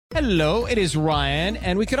Hello, it is Ryan,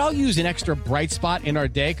 and we could all use an extra bright spot in our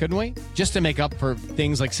day, couldn't we? Just to make up for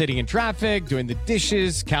things like sitting in traffic, doing the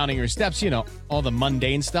dishes, counting your steps, all the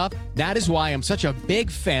mundane stuff. That is why I'm such a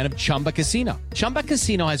big fan of Chumba Casino. Chumba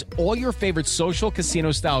Casino has all your favorite social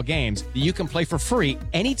casino-style games that you can play for free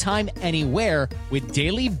anytime, anywhere with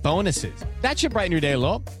daily bonuses. That should brighten your day a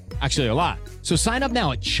little. Actually, a lot. So sign up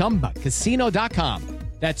now at ChumbaCasino.com.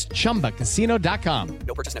 That's ChumbaCasino.com.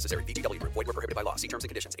 No purchase necessary. VGW Group. Void where prohibited by law. See terms and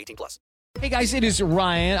conditions. 18+. Hey guys, it is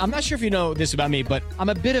Ryan. I'm not sure if you know this about me, but I'm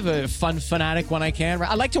a bit of a fun fanatic when I can.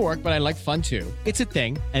 I like to work, but I like fun too. It's a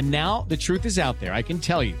thing. And now the truth is out there. I can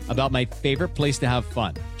tell you about my favorite place to have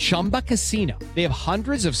fun. Chumba Casino. They have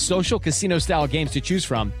hundreds of social casino style games to choose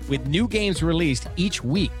from with new games released each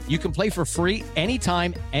week. You can play for free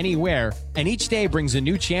anytime, anywhere. And each day brings a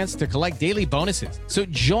new chance to collect daily bonuses. So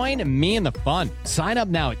join me in the fun. Sign up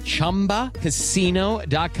now at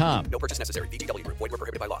ChumbaCasino.com. No purchase necessary. VGW Group. Void where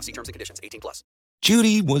prohibited by law. See terms and conditions. 18+.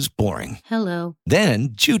 Judy was boring. Hello.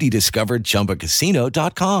 Then Judy discovered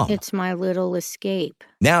ChumbaCasino.com. It's my little escape.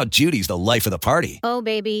 Now Judy's the life of the party. Oh,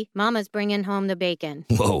 baby, mama's bringing home the bacon.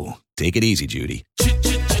 Whoa, take it easy, Judy.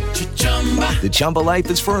 The Chumba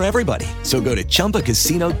life is for everybody. So go to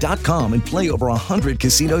ChumbaCasino.com and play over 100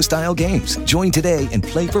 casino-style games. Join today and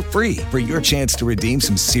play for free for your chance to redeem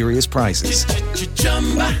some serious prizes.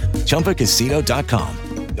 ChumbaCasino.com.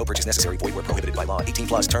 No purchase necessary. Void where prohibited by law.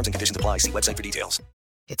 18+. Terms and conditions apply. See website for details.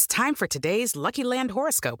 It's time for today's Lucky Land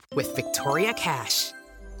horoscope with Victoria Cash.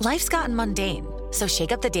 Life's gotten mundane, so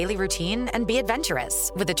shake up the daily routine and be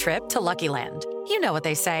adventurous with a trip to Lucky Land. You know what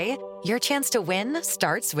they say. Your chance to win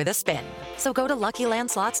starts with a spin. So go to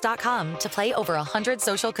LuckyLandSlots.com to play over 100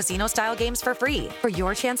 social casino-style games for free for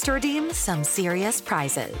your chance to redeem some serious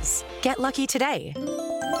prizes. Get lucky today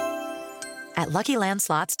at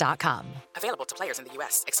LuckyLandSlots.com. Available to players in the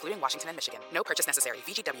U.S., excluding Washington and Michigan. No purchase necessary.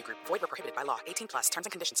 VGW Group. Void where prohibited by law. 18+. Terms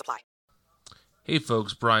and conditions apply. Hey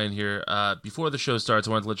folks, Brian here. Before the show starts,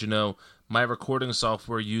 I wanted to let you know my recording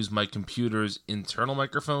software used my computer's internal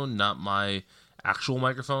microphone, not my actual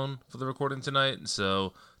microphone for the recording tonight,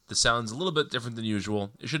 so the sound's a little bit different than usual.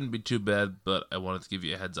 It shouldn't be too bad, but I wanted to give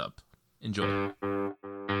you a heads up. Enjoy.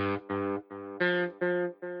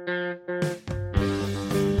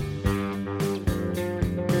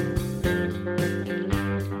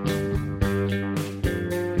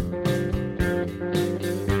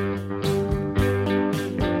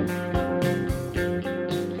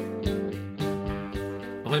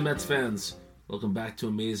 Mets fans, welcome back to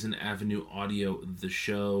Amazing Avenue Audio, the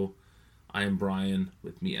show. I am Brian.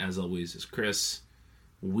 With me, as always, is Chris.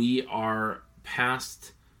 We are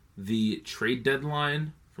past the trade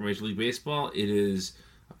deadline for Major League Baseball. It is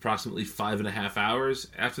approximately 5.5 hours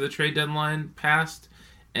after the trade deadline passed.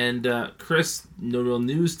 And Chris, no real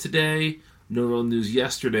news today, no real news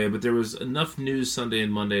yesterday, but there was enough news Sunday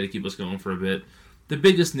and Monday to keep us going for a bit. The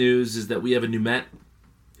biggest news is that we have a new Met.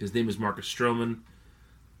 His name is Marcus Stroman.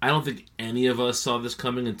 I don't think any of us saw this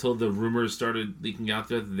coming until the rumors started leaking out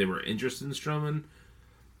there that they were interested in Stroman.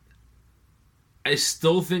 I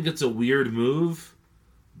still think it's a weird move,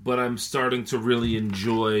 but I'm starting to really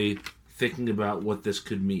enjoy thinking about what this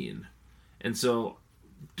could mean. And so,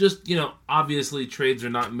 just, obviously trades are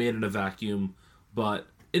not made in a vacuum, but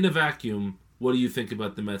in a vacuum, what do you think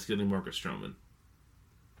about the Mets getting Marcus Stroman?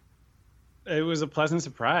 It was a pleasant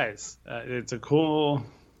surprise. It's a cool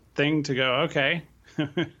thing to go, okay.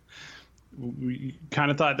 We kind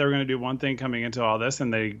of thought they were going to do one thing coming into all this,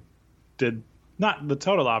 and they did not the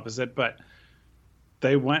total opposite, but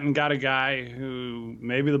they went and got a guy who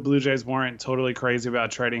maybe the Blue Jays weren't totally crazy about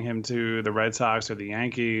trading him to the Red Sox or the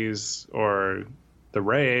Yankees or the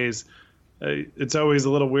Rays. It's always a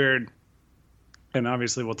little weird, and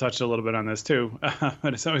obviously we'll touch a little bit on this too,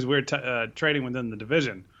 but it's always weird trading within the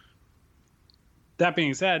division. That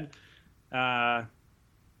being said,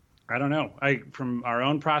 I don't know. From our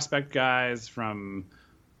own prospect guys, from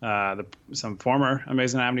some former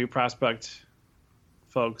Amazing Avenue prospect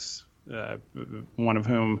folks, one of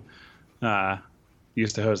whom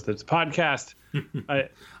used to host this podcast. I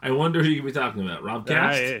wonder who you could be talking about. Rob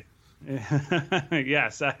Cast?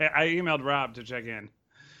 Yes, I emailed Rob to check in.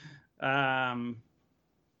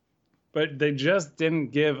 But they just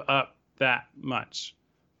didn't give up that much.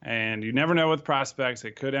 And you never know with prospects.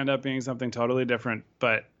 It could end up being something totally different,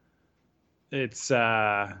 but it's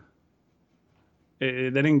they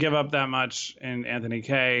didn't give up that much in Anthony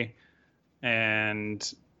Kay,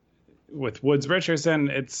 and with Woods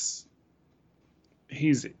Richardson,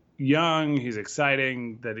 he's young, he's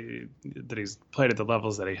exciting that he's played at the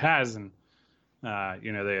levels that he has, and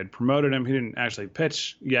they had promoted him. He didn't actually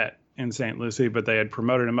pitch yet in St. Lucie, but they had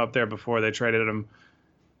promoted him up there before they traded him.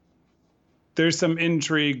 there's some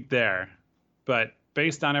intrigue there, but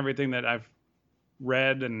based on everything that I've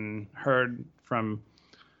read and heard from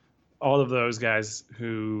all of those guys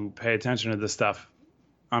who pay attention to this stuff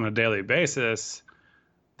on a daily basis,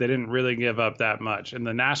 they didn't really give up that much. And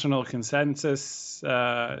the national consensus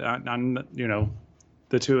on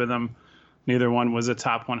the two of them, neither one was a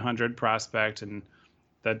top 100 prospect, and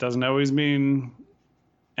that doesn't always mean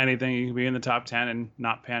anything. You can be in the top 10 and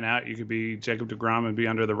not pan out. You could be Jacob deGrom and be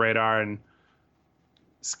under the radar and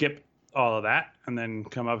skip all of that and then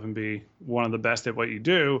come up and be one of the best at what you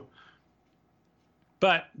do.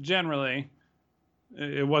 But generally,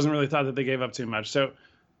 it wasn't really thought that they gave up too much. So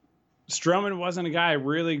Stroman wasn't a guy I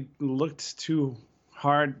really looked too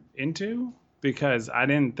hard into, because I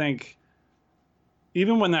didn't think,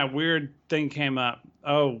 even when that weird thing came up,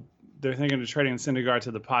 they're thinking of trading Syndergaard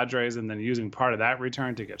to the Padres and then using part of that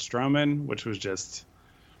return to get Stroman, which was just,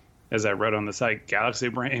 as I wrote on the site, galaxy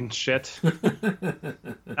brain shit.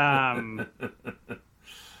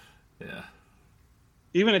 Yeah.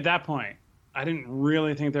 Even at that point, I didn't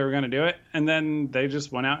really think they were going to do it. And then they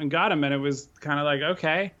just went out and got him. And it was kind of like,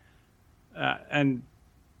 okay. And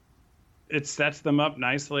it sets them up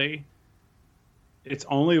nicely. It's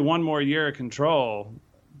only one more year of control,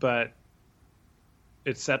 but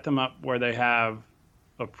it set them up where they have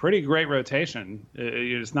a pretty great rotation.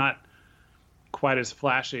 It's not quite as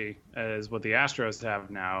flashy as what the Astros have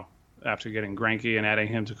now after getting Greinke and adding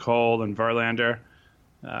him to Cole and Verlander.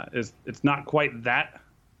 It's not quite that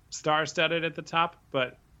star-studded at the top,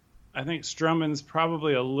 but I think Stroman's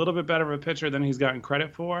probably a little bit better of a pitcher than he's gotten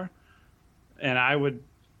credit for. And I would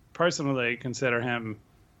personally consider him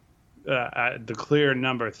the clear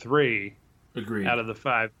number 3. Agreed. Out of the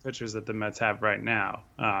 5 pitchers that the Mets have right now.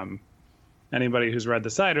 Anybody who's read the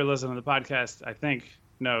site or listened to the podcast, I think,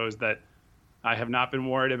 knows that I have not been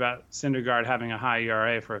worried about Syndergaard having a high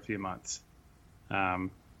ERA for a few months. To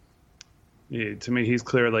me, he's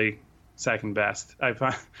clearly second best.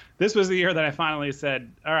 This was the year that I finally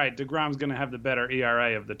said, all right, DeGrom's going to have the better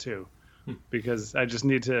ERA of the two, because I just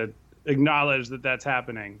need to acknowledge that that's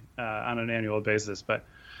happening on an annual basis. But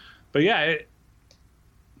yeah,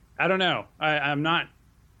 I don't know. I'm not.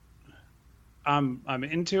 I'm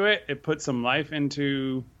into it. It puts some life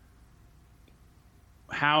into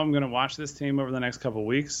how I'm going to watch this team over the next couple of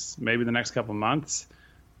weeks, maybe the next couple of months.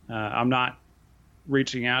 I'm not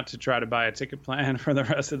reaching out to try to buy a ticket plan for the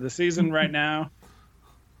rest of the season right now.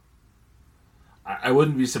 I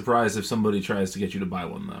wouldn't be surprised if somebody tries to get you to buy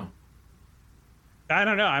one, though. I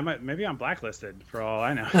don't know. Maybe I'm blacklisted for all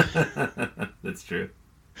I know. That's true.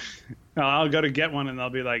 I'll go to get one and they'll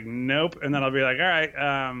be like, nope. And then I'll be like, all right,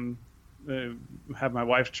 have my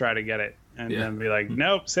wife try to get it. And then be like,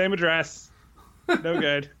 nope, same address. No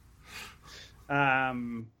good.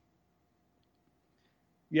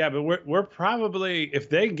 Yeah, but we're probably, if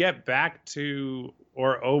they get back to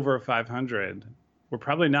or over 500, we're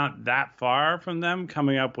probably not that far from them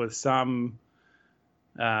coming up with some,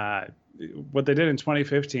 what they did in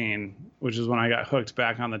 2015, which is when I got hooked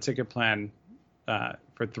back on the ticket plan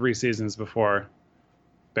for 3 seasons before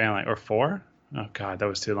bailing, or 4? Oh God, that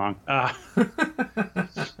was too long.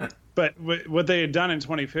 But what they had done in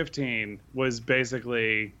 2015 was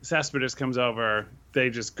basically Cespedes comes over, they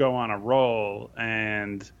just go on a roll,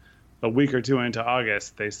 and a week or two into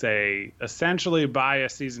August, they say, essentially buy a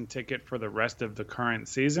season ticket for the rest of the current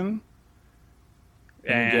season.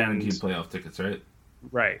 And guaranteed playoff tickets, right?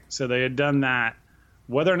 Right. So they had done that.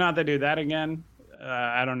 Whether or not they do that again,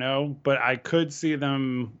 I don't know. But I could see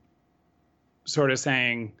them sort of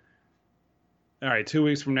saying, all right, 2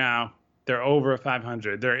 weeks from now, they're over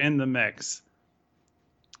 500. They're in the mix.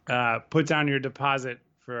 Put down your deposit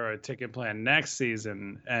for a ticket plan next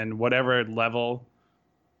season, and whatever level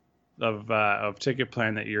of ticket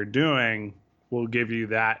plan that you're doing will give you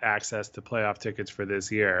that access to playoff tickets for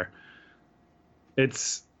this year. I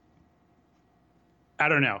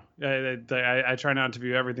don't know. I try not to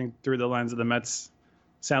view everything through the lens of the Mets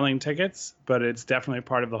selling tickets, but it's definitely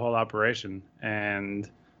part of the whole operation. And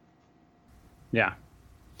yeah.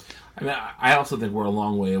 I mean, I also think we're a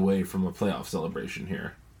long way away from a playoff celebration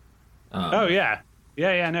here. Oh, yeah.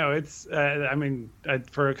 No, it's,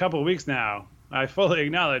 for a couple of weeks now, I fully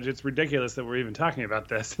acknowledge it's ridiculous that we're even talking about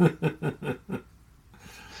this.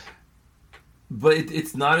 But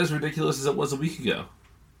it's not as ridiculous as it was a week ago.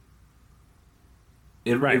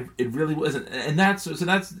 It really wasn't. And that's,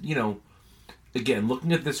 again,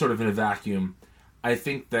 looking at this sort of in a vacuum, I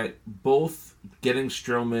think that both getting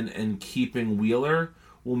Stroman and keeping Wheeler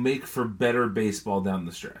will make for better baseball down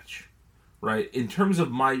the stretch, right? In terms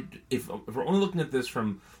of if we're only looking at this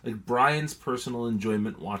from like Brian's personal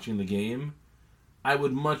enjoyment watching the game, I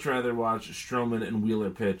would much rather watch Stroman and Wheeler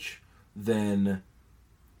pitch than,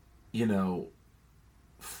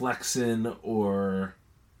 Flexen or,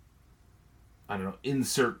 I don't know,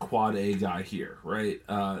 insert quad A guy here, right?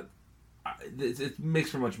 It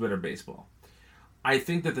makes for much better baseball. I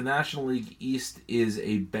think that the National League East is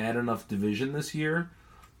a bad enough division this year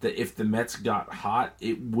that if the Mets got hot,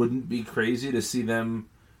 it wouldn't be crazy to see them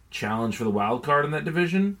challenge for the wild card in that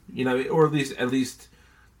division, or at least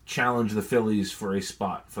challenge the Phillies for a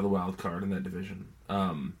spot for the wild card in that division.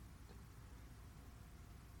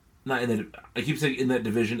 Not in that. I keep saying in that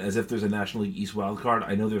division as if there's a National League East wild card.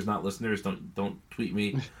 I know there's not listeners. Don't tweet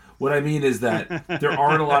me. What I mean is that there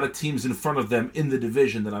aren't a lot of teams in front of them in the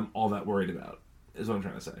division that I'm all that worried about. Is what I'm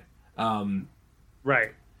trying to say.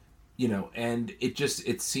 Right. And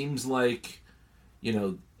it seems like,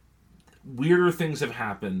 weirder things have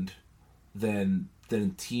happened than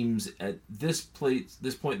teams at this point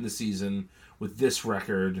in the season with this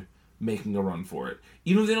record making a run for it.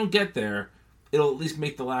 Even if they don't get there, it'll at least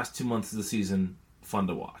make the last 2 months of the season fun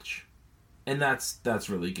to watch, and that's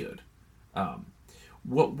really good.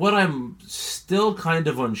 What I'm still kind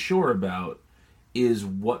of unsure about is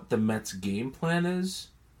what the Mets' game plan is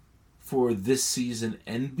for this season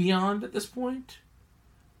and beyond at this point.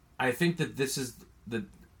 I think that that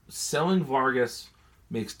selling Vargas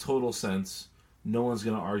makes total sense. No one's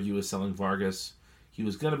going to argue with selling Vargas. He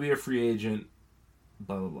was going to be a free agent,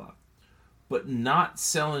 blah, blah, blah. But not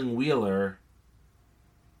selling Wheeler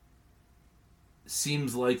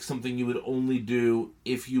seems like something you would only do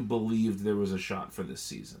if you believed there was a shot for this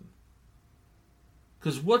season.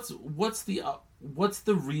 Because what's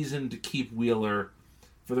the reason to keep Wheeler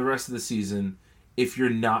for the rest of the season if you're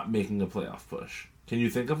not making a playoff push? Can you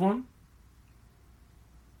think of one?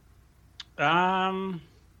 I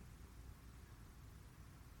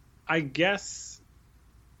guess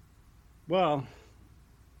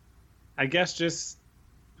just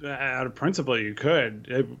out of principle you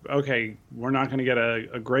could. Okay, we're not going to get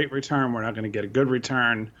a great return. We're not going to get a good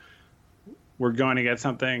return. We're going to get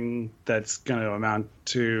something that's going to amount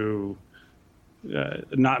to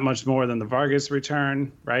not much more than the Vargas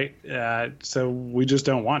return, right? So we just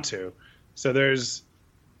don't want to. So there's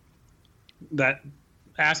that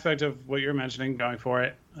aspect of what you're mentioning, going for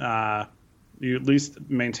it. You at least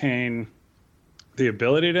maintain the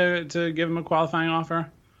ability to give him a qualifying offer.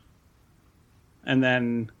 And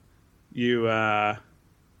then you have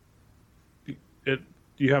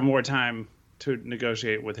more time to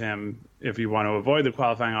negotiate with him if you want to avoid the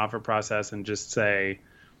qualifying offer process and just say,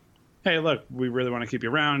 hey, look, we really want to keep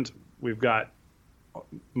you around. We've got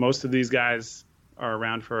most of these guys are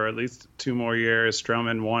around for at least 2 more years,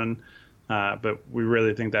 Stroman 1, but we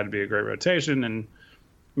really think that'd be a great rotation, and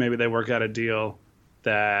maybe they work out a deal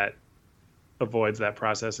that avoids that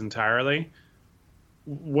process entirely.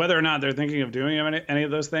 Whether or not they're thinking of doing any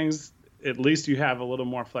of those things, at least you have a little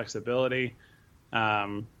more flexibility.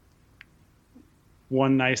 One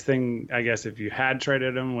nice thing, I guess, if you had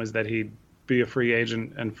traded him was that he'd be a free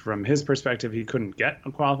agent, and from his perspective, he couldn't get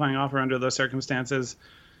a qualifying offer under those circumstances.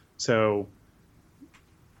 So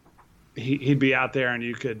he'd be out there, and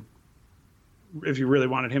you could, if you really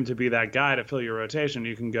wanted him to be that guy to fill your rotation,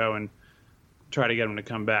 you can go and try to get him to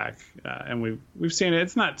come back. And we've seen it.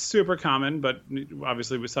 It's not super common, but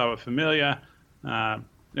obviously we saw it with Familia, and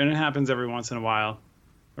it happens every once in a while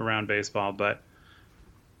around baseball. But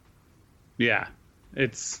yeah,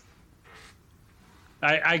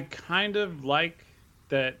 I kind of like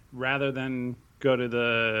that rather than go to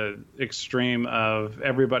the extreme of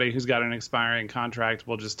everybody who's got an expiring contract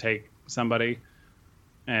will just take somebody,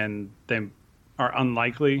 and they are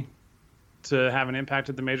unlikely to have an impact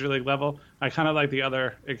at the major league level. I kind of like the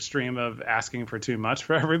other extreme of asking for too much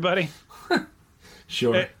for everybody.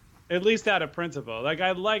 Sure. At least out of principle. Like,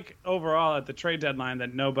 I like overall at the trade deadline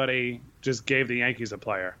that nobody just gave the Yankees a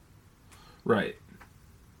player. Right.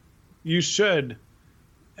 You should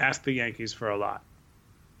ask the Yankees for a lot.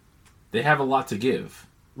 They have a lot to give.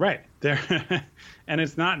 Right. And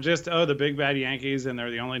it's not just, the big bad Yankees and they're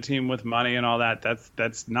the only team with money and all that.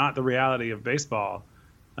 That's not the reality of baseball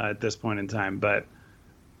at this point in time. But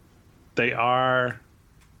they are,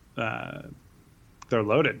 they're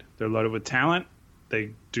loaded. They're loaded with talent.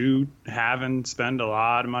 They do have and spend a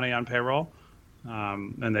lot of money on payroll.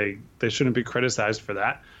 And they shouldn't be criticized for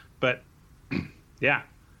that. But yeah.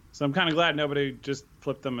 So I'm kind of glad nobody just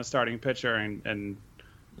flipped them a starting pitcher and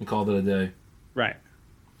called it a day. Right.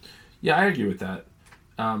 Yeah, I agree with that.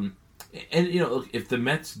 And, look, if the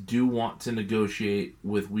Mets do want to negotiate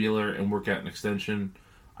with Wheeler and work out an extension,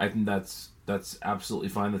 I think that's absolutely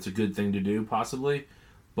fine. That's a good thing to do, possibly.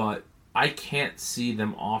 But I can't see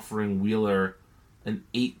them offering Wheeler an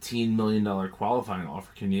 $18 million qualifying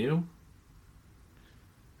offer, can you?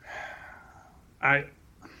 I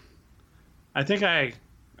think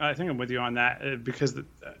I'm with you on that because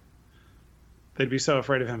they'd be so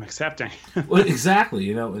afraid of him accepting. Well, exactly.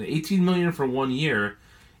 You know, an $18 million for 1 year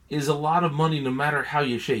is a lot of money no matter how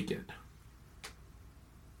you shake it.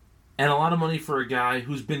 And a lot of money for a guy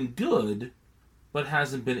who's been good, but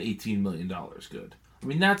hasn't been $18 million good. I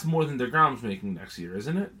mean, that's more than DeGrom's making next year,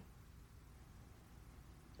 isn't it?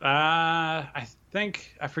 I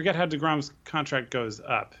forget how DeGrom's contract goes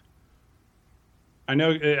up. I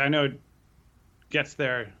know it gets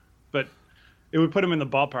there, but it would put him in the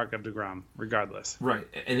ballpark of DeGrom, regardless. Right,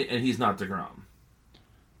 and he's not DeGrom.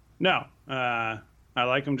 No, I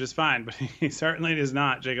like him just fine, but he certainly is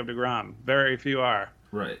not Jacob DeGrom. Very few are.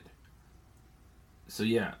 Right. So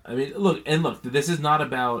yeah, I mean, look, this is not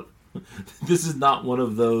about. This is not one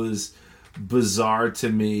of those bizarre to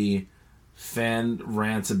me fan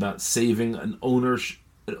rants about saving an ownership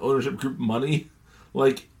group money.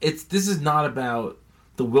 Like, this is not about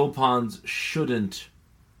the Wilpons shouldn't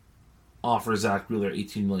offer Zach Wheeler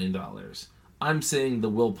 $18 million. I'm saying the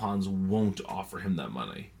Wilpons won't offer him that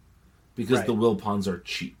money because the Wilpons are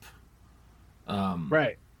cheap.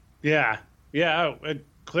 Right. Yeah. Yeah.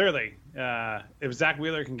 Clearly, if Zach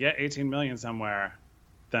Wheeler can get $18 million somewhere,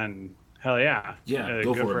 then hell yeah. Yeah.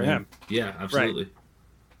 Go for him. Yeah, absolutely. Right.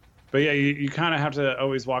 But yeah, you kind of have to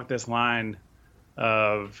always walk this line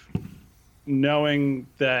of knowing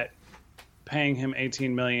that paying him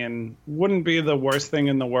 $18 million wouldn't be the worst thing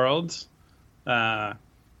in the world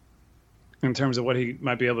in terms of what he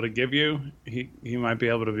might be able to give you. He might be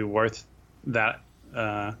able to be worth that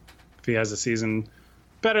if he has a season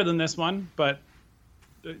better than this one. But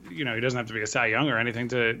he doesn't have to be a Cy Young or anything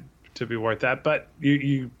to be worth that. But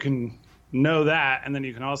you can know that, and then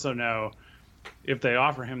you can also know if they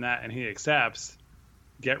offer him that and he accepts,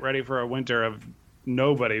 get ready for a winter of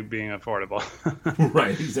nobody being affordable.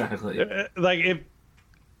 Right, exactly. Like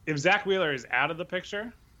if Zach Wheeler is out of the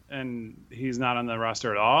picture and he's not on the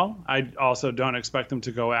roster at all, I also don't expect them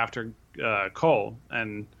to go after Cole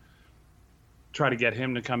and try to get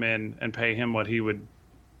him to come in and pay him what he would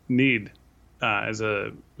need as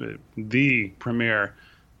the premier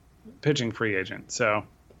pitching free agent. So,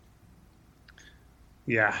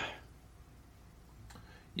 yeah.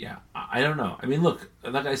 Yeah, I don't know. I mean, look,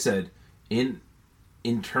 like I said, in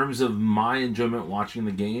terms of my enjoyment watching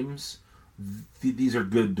the games, these are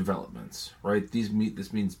good developments, right? This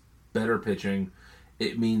means better pitching.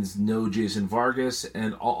 It means no Jason Vargas.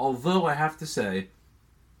 And although I have to say,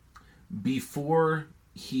 before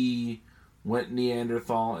he went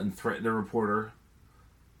Neanderthal and threatened a reporter,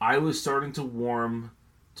 I was starting to warm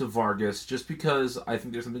to Vargas just because I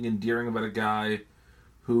think there's something endearing about a guy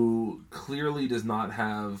who clearly does not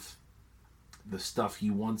have the stuff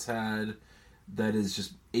he once had, that is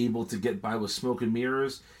just able to get by with smoke and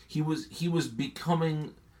mirrors. He was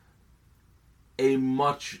becoming a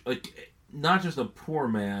much, like, not just a poor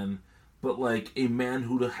man, but like a man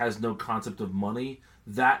who has no concept of money.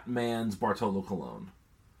 That man's Bartolo Colon.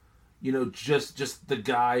 Just the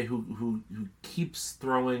guy who keeps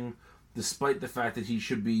throwing despite the fact that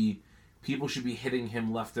people should be hitting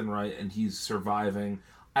him left and right, and he's surviving.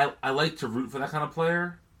 I like to root for that kind of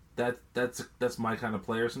player. That's my kind of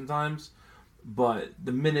player sometimes. But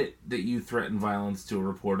the minute that you threaten violence to a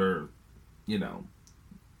reporter,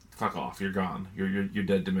 fuck off. You're gone. You're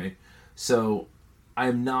dead to me. So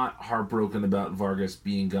I'm not heartbroken about Vargas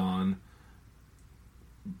being gone.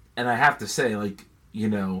 And I have to say,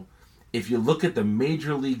 if you look at the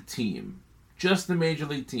major league team, just the major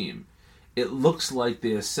league team, it looks like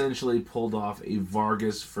they essentially pulled off a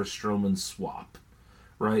Vargas for Stroman swap,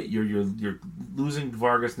 right? You're losing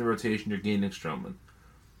Vargas in the rotation, you're gaining Stroman.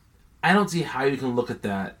 I don't see how you can look at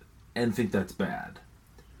that and think that's bad.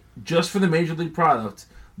 Just for the major league product,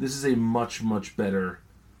 this is a much, much better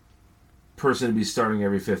person to be starting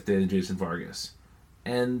every fifth day than Jason Vargas.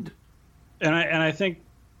 And I think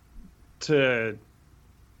to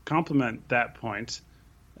complement that point,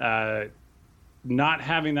 not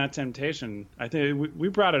having that temptation, I think we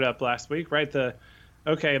brought it up last week, right? The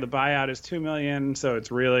buyout is $2 million, so it's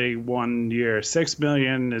really 1 year $6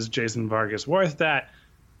 million. Is Jason Vargas worth that?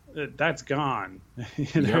 That's gone.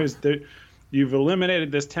 You've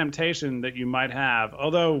eliminated this temptation that you might have.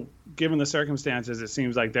 Although, given the circumstances, it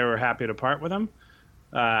seems like they were happy to part with him.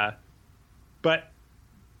 But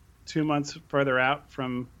 2 months further out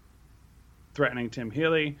from threatening Tim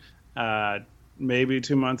Healy, maybe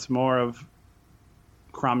 2 months more of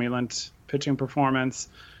cromulent pitching performance,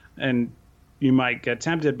 and you might get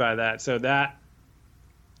tempted by that. So that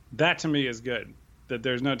to me is good. that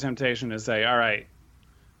there's no temptation to say, all right,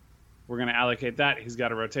 we're going to allocate that. He's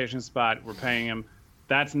got a rotation spot. We're paying him.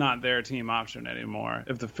 That's not their team option anymore.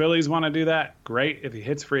 If the Phillies want to do that, great. If he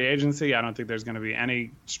hits free agency, I don't think there's going to be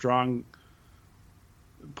any strong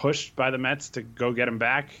push by the Mets to go get him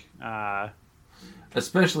back.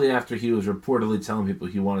 Especially after he was reportedly telling people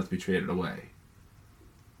he wanted to be traded away.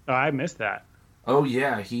 Oh, I missed that. Oh,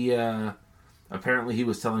 yeah. He apparently he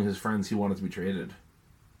was telling his friends he wanted to be traded.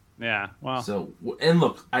 Yeah, well. So, and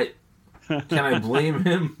look, can I blame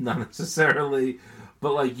him? Not necessarily.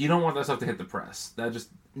 But, like, you don't want that stuff to hit the press.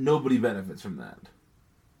 Nobody benefits from that.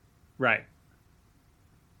 Right.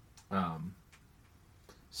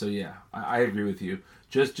 So, yeah, I agree with you.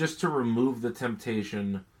 Just to remove the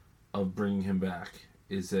temptation of bringing him back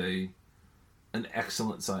is an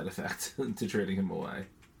excellent side effect to trading him away.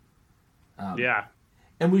 Yeah.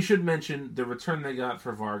 And we should mention the return they got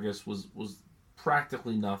for Vargas was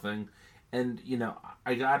practically nothing. And, you know,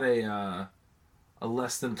 I got a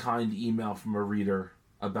less than kind email from a reader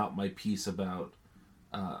about my piece about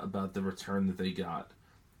the return that they got.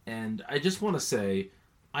 And I just want to say,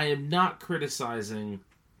 I am not criticizing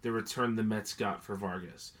the return the Mets got for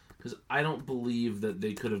Vargas, because I don't believe that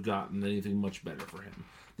they could have gotten anything much better for him.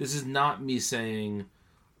 This is not me saying,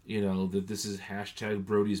 you know, that this is hashtag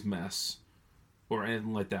Brody's mess or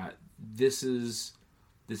anything like that. This is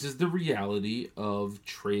the reality of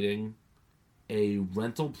trading a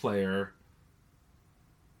rental player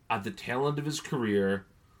at the tail end of his career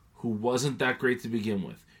who wasn't that great to begin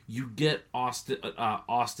with. You get Austin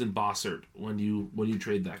Bossert when you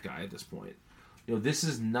trade that guy at this point. You know, this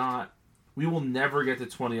is not. We will never get to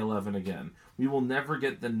 2011 again. We will never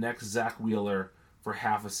get the next Zach Wheeler for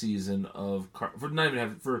half a season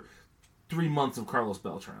for 3 months of Carlos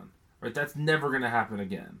Beltran. Right? That's never going to happen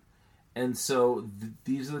again. And so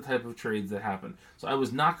these are the type of trades that happen. So I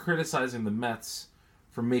was not criticizing the Mets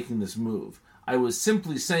for making this move. I was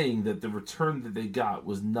simply saying that the return that they got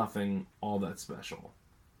was nothing all that special.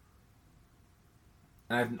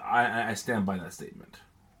 And I stand by that statement.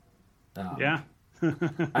 Yeah.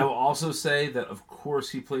 I will also say that, of course,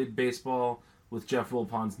 he played baseball with Jeff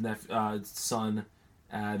Wilpon's son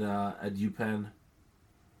at UPenn.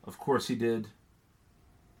 Of course he did.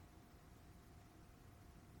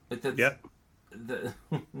 Like that's, yep.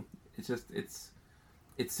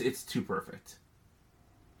 It's too perfect.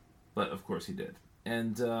 But of course he did.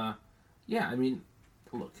 And yeah, I mean,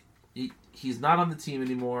 look, he's not on the team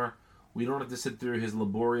anymore. We don't have to sit through his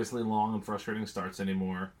laboriously long and frustrating starts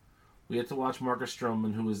anymore. We get to watch Marcus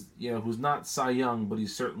Stroman, who's not Cy Young, but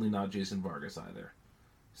he's certainly not Jason Vargas either.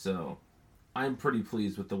 So I'm pretty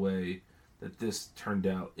pleased with the way that this turned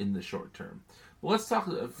out in the short term. But let's talk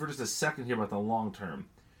for just a second here about the long term.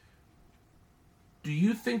 Do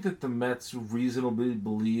you think that the Mets reasonably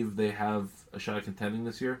believe they have a shot at contending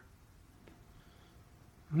this year?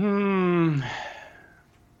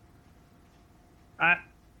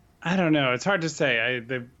 I don't know. It's hard to say.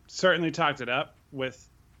 They've certainly talked it up with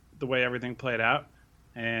the way everything played out,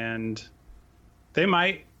 and they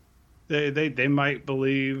might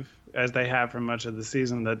believe, as they have for much of the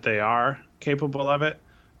season, that they are capable of it.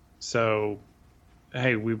 So,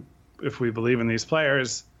 hey, if we believe in these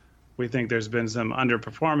players, we think there's been some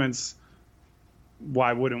underperformance.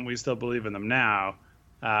 Why wouldn't we still believe in them now?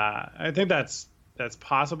 I think that's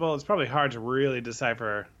possible. It's probably hard to really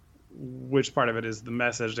decipher which part of it is the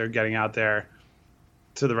message they're getting out there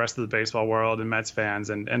to the rest of the baseball world and Mets fans,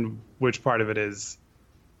 and which part of it is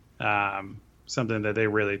something that they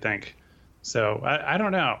really think. So I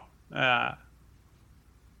don't know.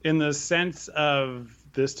 In the sense of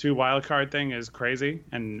this 2 wild card thing is crazy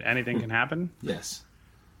and anything can happen. Yes.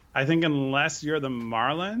 I think unless you're the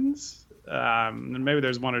Marlins, and maybe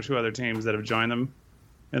there's 1 or 2 other teams that have joined them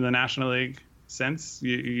in the National League since,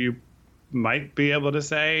 you might be able to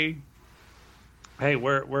say, hey,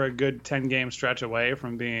 we're a good 10-game stretch away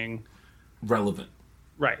from being relevant.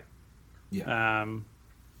 Right. Yeah.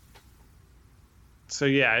 So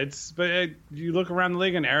yeah, you look around the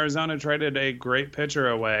league, and Arizona traded a great pitcher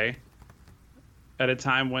away at a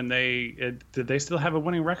time when did they still have a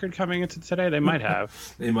winning record coming into today? They might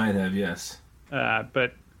have. They might have, yes.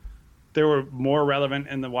 But they were more relevant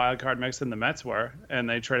in the wild card mix than the Mets were, and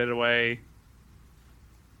they traded away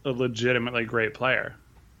a legitimately great player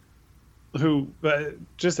who,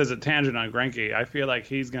 just as a tangent on Greinke, I feel like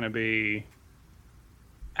he's going to be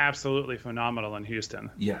absolutely phenomenal in Houston.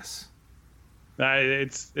 Yes.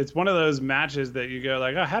 It's one of those matches that you go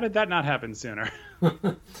like, oh, how did that not happen sooner?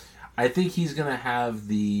 I think he's going to have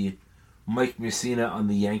the Mike Mussina on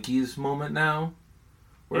the Yankees moment now,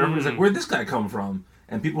 where everyone's like, where'd this guy come from?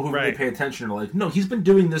 And people who really pay attention are like, no, he's been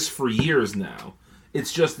doing this for years now.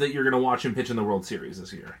 It's just that you're going to watch him pitch in the World Series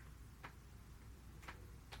this year.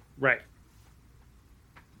 Right.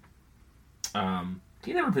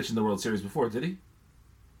 He never pitched in the World Series before, did he?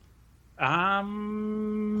 As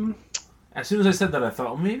soon as I said that, I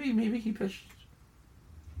thought, well, maybe he pitched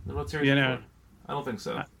in the World Series before. I don't think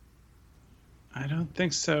so. I don't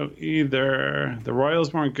think so either. The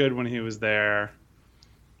Royals weren't good when he was there.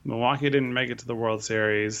 Milwaukee didn't make it to the World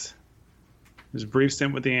Series. His brief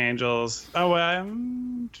stint with the Angels.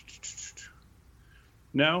 No.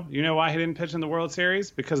 You know why he didn't pitch in the World Series?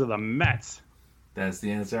 Because of the Mets. That's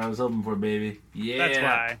the answer I was hoping for, baby. Yeah. That's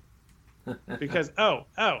why. Because,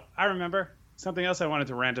 I remember. Something else I wanted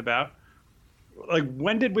to rant about. Like,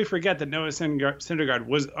 when did we forget that Noah Syndergaard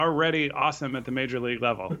was already awesome at the major league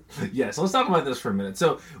level? Yes, let's talk about this for a minute.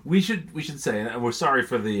 So we should say, and we're sorry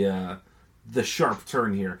for the sharp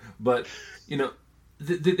turn here, but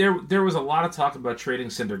there was a lot of talk about trading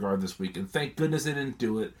Syndergaard this week, and thank goodness they didn't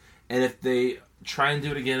do it. And if they try and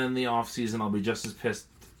do it again in the offseason, I'll be just as pissed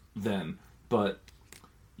then. But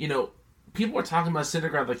people are talking about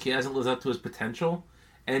Syndergaard like he hasn't lived up to his potential,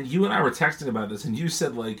 and you and I were texting about this, and you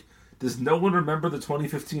said like, does no one remember the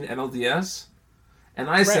 2015 NLDS? And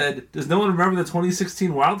I said, does no one remember the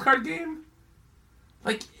 2016 wildcard game?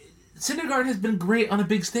 Like, Syndergaard has been great on a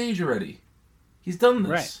big stage already. He's done this.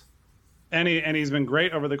 Right. And he's been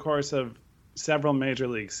great over the course of several major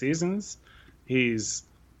league seasons. He's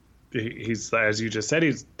as you just said,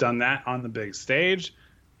 he's done that on the big stage.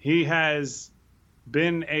 He has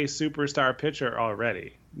been a superstar pitcher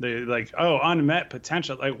already. Unmet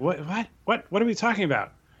potential. Like, what are we talking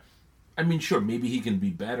about? I mean, sure, maybe he can be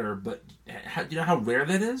better, but do you know how rare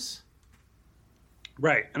that is?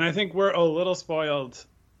 Right, and I think we're a little spoiled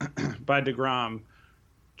by DeGrom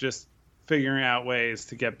just figuring out ways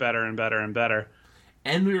to get better and better and better.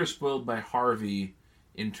 And we were spoiled by Harvey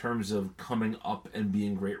in terms of coming up and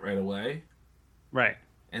being great right away. Right.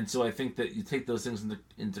 And so I think that you take those things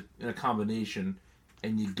in a combination,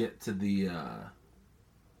 and you get to the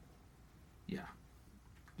you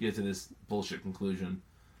get to this bullshit conclusion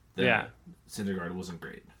that Syndergaard wasn't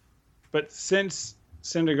great. But since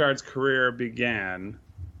Syndergaard's career began,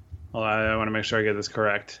 well, I want to make sure I get this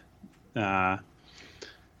correct. But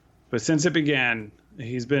since it began,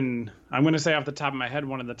 he's been, I'm going to say off the top of my head,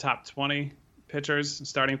 one of the top 20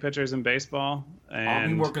 starting pitchers in baseball. And I'll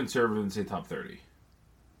be more conservative and say top 30.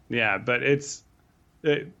 Yeah, but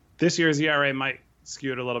this year's ERA might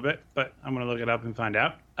skew it a little bit, but I'm going to look it up and find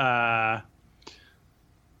out.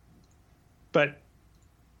 But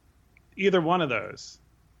either one of those,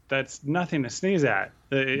 that's nothing to sneeze at.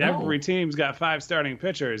 Every team's got 5 starting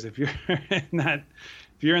pitchers. If you're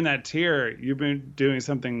in that tier, you've been doing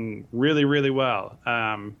something really, really well.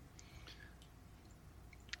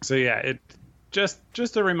 So yeah, it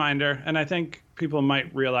just a reminder, and I think people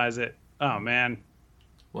might realize it. Oh man,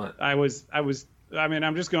 what I'm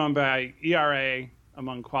just going by ERA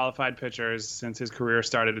among qualified pitchers since his career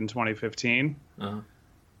started in 2015.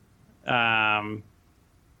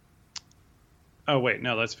 Oh, wait,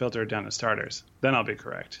 no, let's filter it down to starters. Then I'll be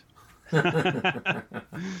correct.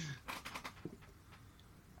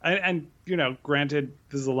 And granted,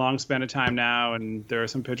 this is a long span of time now, and there are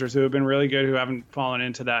some pitchers who have been really good who haven't fallen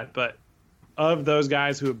into that. But of those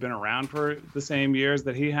guys who have been around for the same years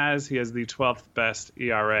that he has the 12th best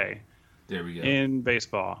ERA. There we go. In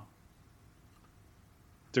baseball.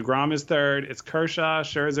 DeGrom is third. It's Kershaw,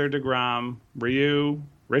 Scherzer, DeGrom, Ryu,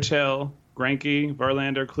 Rich Hill, Greinke,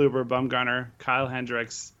 Verlander, Kluber, Bumgarner, Kyle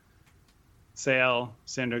Hendricks, Sale,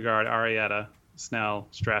 Syndergaard, Arrieta, Snell,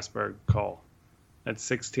 Strasburg, Cole. That's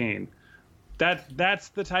 16. That's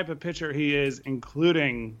the type of pitcher he is,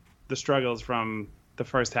 including the struggles from the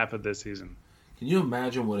first half of this season. Can you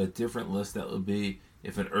imagine what a different list that would be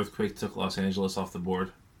if an earthquake took Los Angeles off the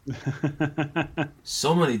board?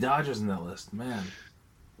 So many Dodgers in that list, man.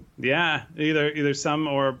 Yeah, either some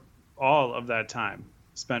or all of that time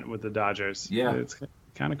spent with the Dodgers. Yeah. It's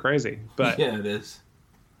kind of crazy. But yeah, it is.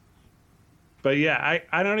 But yeah,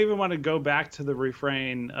 I don't even want to go back to the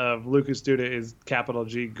refrain of Lucas Duda is capital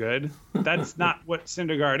G good. That's not what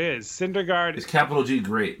Syndergaard is. Syndergaard is capital G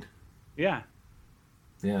great. Yeah.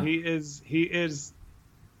 Yeah. He is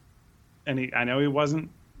and I know he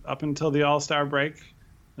wasn't up until the All-Star break.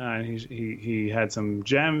 He had some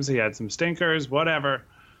gems, he had some stinkers, whatever.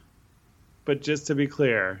 But just to be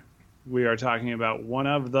clear, we are talking about one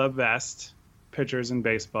of the best pitchers in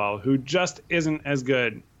baseball who just isn't as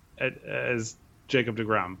good as Jacob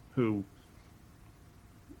deGrom, who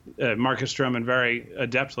Marcus Stroman very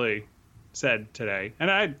adeptly said today.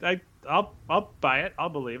 And I'll buy it. I'll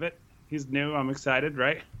believe it. He's new. I'm excited,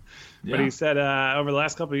 right? Yeah. But he said over the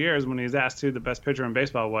last couple of years, when he was asked who the best pitcher in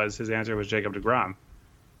baseball was, his answer was Jacob deGrom.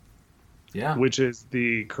 Yeah. Which is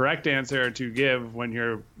the correct answer to give when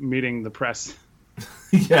you're meeting the press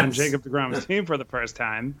Yes. on Jacob deGrom's team for the first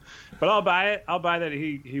time. But I'll buy it. I'll buy that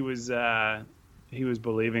he was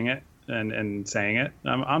believing it and saying it.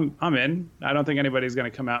 I'm in. I don't think anybody's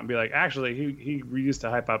going to come out and be like, actually, he used to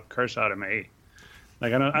hype up Kershaw to me.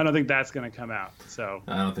 Like, I don't think that's going to come out. So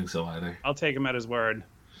I don't think so either. I'll take him at his word.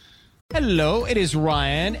 Hello, it is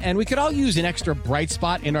Ryan, and we could all use an extra bright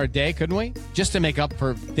spot in our day, couldn't we? Just to make up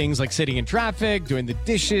for things like sitting in traffic, doing the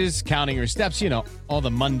dishes, counting your steps, all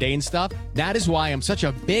the mundane stuff. That is why I'm such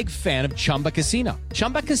a big fan of Chumba Casino.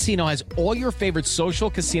 Chumba Casino has all your favorite social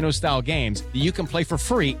casino-style games that you can play for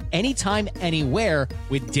free anytime, anywhere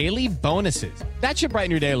with daily bonuses. That should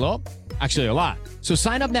brighten your day a little. Actually, a lot. So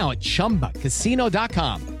sign up now at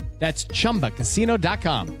ChumbaCasino.com. That's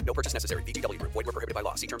ChumbaCasino.com. No purchase necessary. VGW Group. Void where prohibited by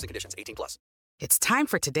law. See terms and conditions. 18+. It's time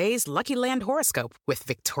for today's Lucky Land horoscope with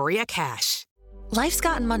Victoria Cash. Life's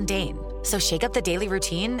gotten mundane, so shake up the daily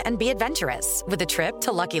routine and be adventurous with a trip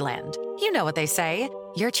to Lucky Land. You know what they say.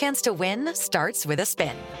 Your chance to win starts with a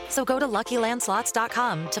spin. So go to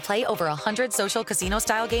LuckyLandSlots.com to play over 100 social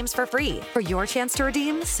casino-style games for free for your chance to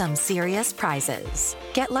redeem some serious prizes.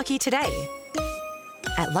 Get lucky today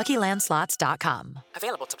at LuckyLandSlots.com.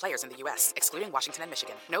 Available to players in the U.S., excluding Washington and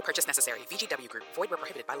Michigan. No purchase necessary. VGW Group. Void where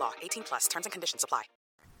prohibited by law. 18+. Terms and conditions apply.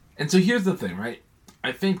 And so here's the thing, right?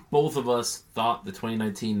 I think both of us thought the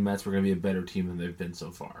 2019 Mets were going to be a better team than they've been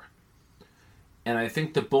so far. And I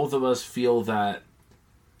think that both of us feel that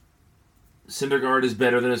Syndergaard is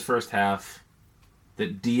better than his first half,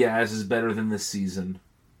 that Diaz is better than this season.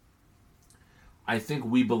 I think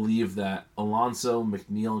we believe that Alonso,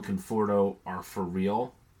 McNeil, and Conforto are for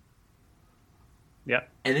real. Yep.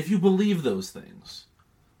 And if you believe those things,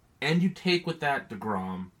 and you take with that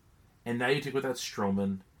DeGrom, and now you take with that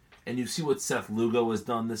Stroman, and you see what Seth Lugo has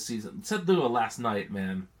done this season. Seth Lugo last night,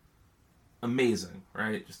 man, amazing,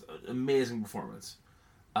 right? Just an amazing performance.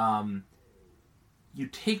 You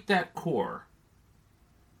take that core,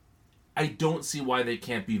 I don't see why they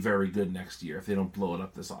can't be very good next year if they don't blow it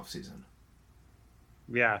up this offseason.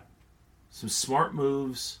 Yeah. Some smart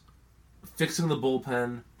moves, fixing the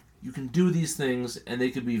bullpen. You can do these things, and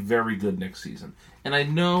they could be very good next season. And I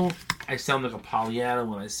know I sound like a Pollyanna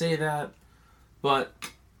when I say that, but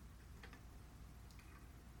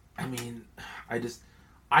I mean,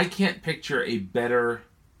 I can't picture a better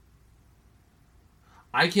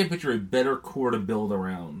core to build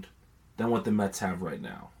around than what the Mets have right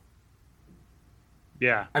now.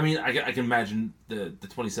 Yeah. I mean, I can imagine the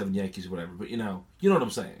 27 Yankees or whatever, but you know what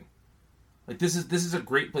I'm saying. Like, this is a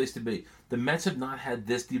great place to be. The Mets have not had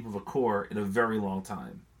this deep of a core in a very long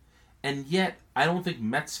time. And yet, I don't think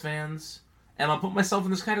Mets fans, and I'll put myself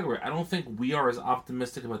in this category, I don't think we are as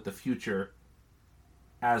optimistic about the future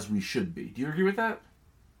as we should be. Do you agree with that?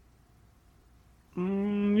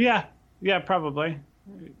 Yeah. Yeah, probably.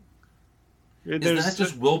 Is that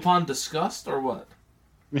just Wilpon disgust or what?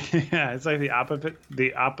 Yeah, it's like the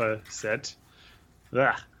opposite.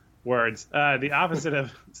 Ugh, words. The opposite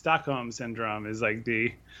of Stockholm syndrome is like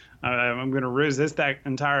I'm going to resist that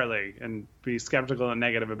entirely and be skeptical and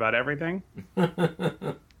negative about everything,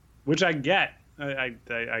 which I get. I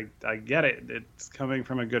get it. It's coming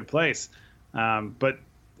from a good place, but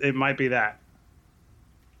it might be that.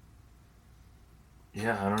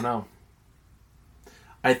 Yeah, I don't know.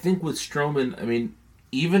 I think with Stroman, I mean,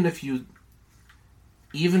 even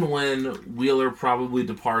when Wheeler probably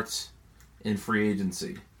departs in free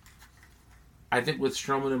agency, I think with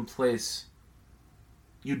Stroman in place,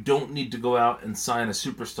 you don't need to go out and sign a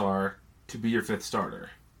superstar to be your fifth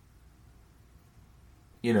starter.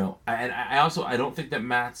 You know, and I don't think that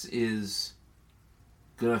Matz is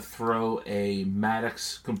gonna throw a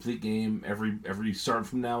Maddox complete game every start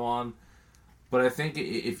from now on. But I think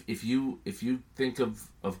if you think of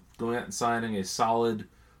going out and signing a solid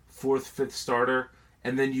fourth, fifth starter,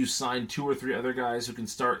 and then you sign two or three other guys who can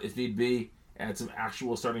start if need be, add some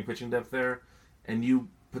actual starting pitching depth there, and you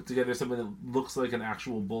put together something that looks like an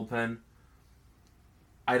actual bullpen,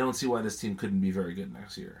 I don't see why this team couldn't be very good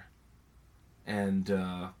next year. And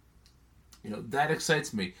that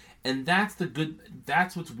excites me. And that's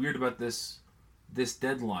what's weird about this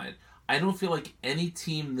deadline. I don't feel like any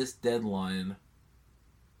team this deadline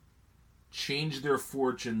changed their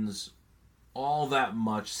fortunes all that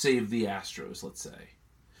much, save the Astros, let's say.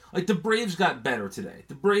 Like, the Braves got better today.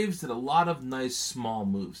 The Braves did a lot of nice small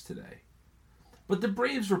moves today. But the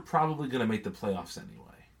Braves were probably going to make the playoffs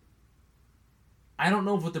anyway. I don't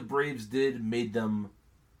know if what the Braves did made them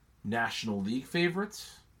National League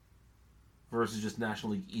favorites, versus just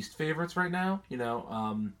National League East favorites right now.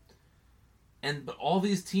 But all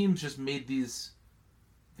these teams just made these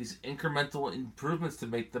incremental improvements to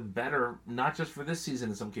make them better, not just for this season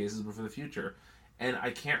in some cases, but for the future. And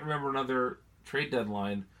I can't remember another trade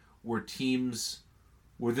deadline where teams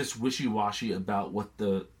were this wishy-washy about what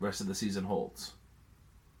the rest of the season holds.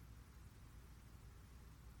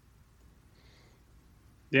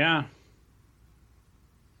 Yeah.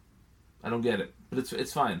 I don't get it, but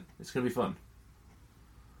it's fine. It's going to be fun.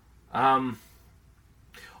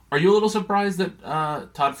 Are you a little surprised that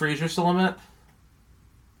Todd Frazier's still a Met?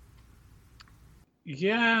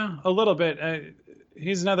 Yeah, a little bit.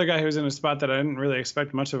 He's another guy who's in a spot that I didn't really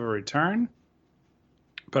expect much of a return.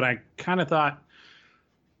 But I kind of thought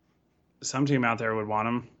some team out there would want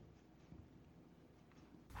him.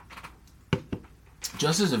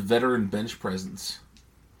 Just as a veteran bench presence.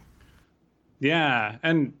 Yeah,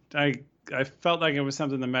 and I felt like it was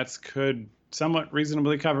something the Mets could somewhat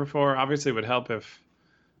reasonably cover for. Obviously, it would help if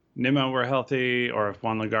Nimmo were healthy or if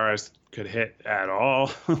Juan Lagares could hit at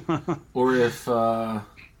all. Or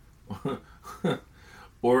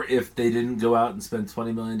if they didn't go out and spend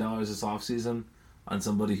 $20 million this offseason on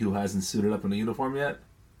somebody who hasn't suited up in a uniform yet.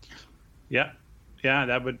 Yeah,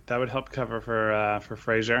 that would help cover for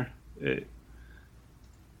Frazier.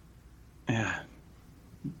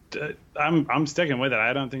 I'm sticking with it.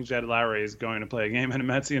 I don't think Jed Lowry is going to play a game in a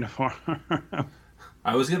Mets uniform.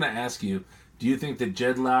 I was going to ask you, do you think that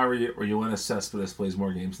Jed Lowry or Yoenis Cespedes plays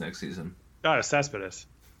more games next season? Oh, Cespedes.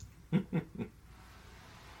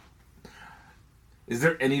 Is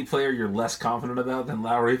there any player you're less confident about than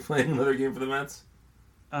Lowry playing another game for the Mets?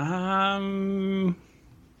 I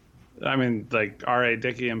mean, like R.A.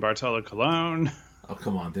 Dickey and Bartolo Colon. Oh,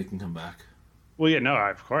 come on. They can come back. Well, yeah, no,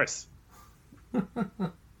 of course. Of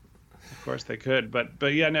course they could.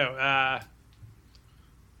 But yeah, no.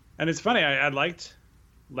 And it's funny. I liked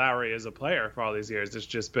Lowry as a player for all these years. It's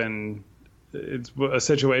just been it's a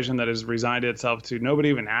situation that has resigned itself to nobody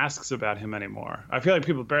even asks about him anymore. I feel like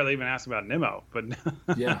people barely even ask about Nimmo. But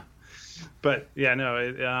yeah. But yeah,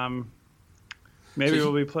 no. Maybe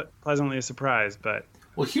we'll be pleasantly surprised. But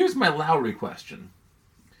well, here's my Lowry question: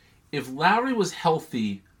 if Lowry was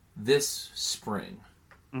healthy this spring,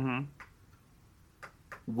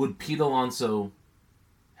 would Pete Alonso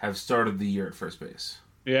have started the year at first base?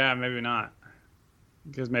 Yeah, maybe not.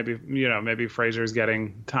 Because maybe Frazier's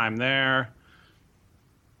getting time there.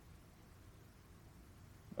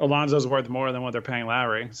 Alonso's worth more than what they're paying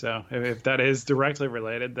Lowry. So if that is directly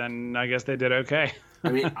related, then I guess they did okay. I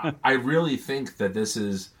mean, I really think that this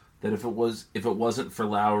is that if it wasn't for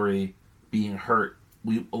Lowry being hurt,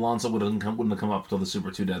 Alonso wouldn't have come up till the Super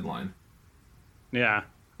 2 deadline. Yeah.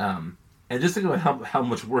 And just think about how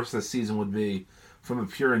much worse this season would be from a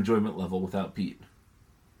pure enjoyment level without Pete.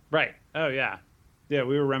 Right. Oh yeah. Yeah,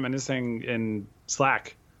 we were reminiscing in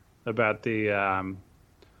Slack about the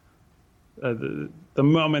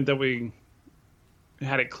moment that we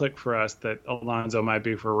had it click for us that Alonso might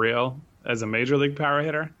be for real as a major league power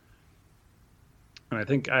hitter. And I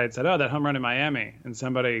think I had said, "Oh, that home run in Miami," and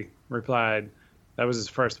somebody replied, "That was his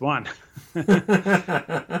first one." And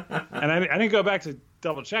I didn't go back to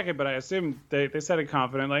double check it, but I assumed they said it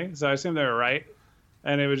confidently, so I assumed they were right.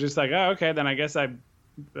 And it was just like, oh, okay, then I guess I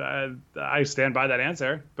stand by that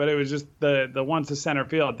answer. But it was just the one to center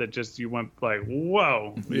field that just you went like,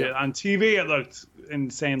 whoa. Yeah. On TV, it looked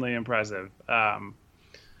insanely impressive.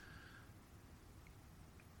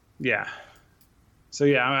 Yeah. So,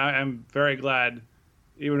 yeah, I'm very glad,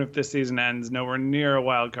 even if this season ends nowhere near a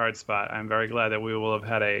wild card spot, I'm very glad that we will have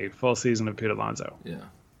had a full season of Pete Alonso. Yeah.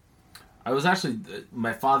 I was actually,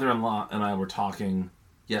 my father-in-law and I were talking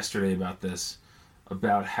yesterday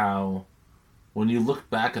about how when you look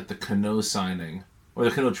back at the Cano signing, or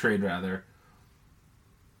the Cano trade rather,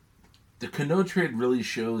 the Cano trade really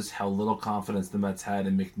shows how little confidence the Mets had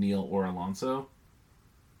in McNeil or Alonso.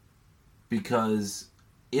 Because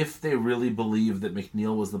if they really believe that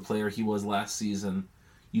McNeil was the player he was last season,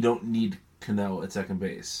 you don't need Cano at second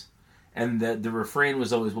base. And the refrain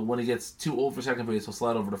was always, well, when he gets too old for second base, he'll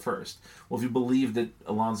slide over to first. Well, if you believe that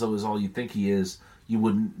Alonso is all you think he is, you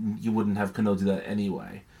wouldn't have Cano do that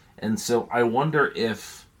anyway. And so I wonder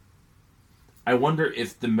if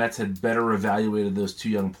the Mets had better evaluated those two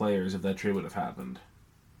young players if that trade would have happened.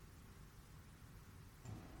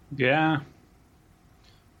 Yeah.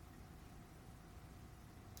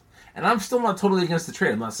 And I'm still not totally against the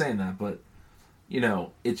trade. I'm not saying that, but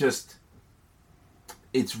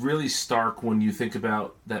it's really stark when you think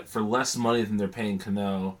about that for less money than they're paying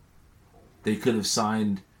Cano, they could have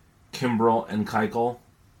signed Kimbrel and Keuchel,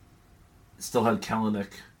 still had Kelenic.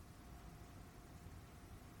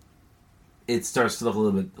 it starts to look a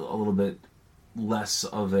little bit less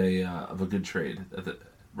of a good trade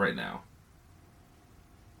right now.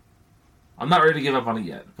 I'm not ready to give up on it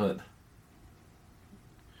yet, but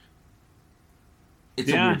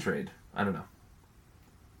it's a weird trade. I don't know.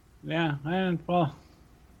 Yeah, and well,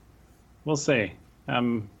 we'll see.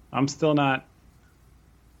 I'm still not.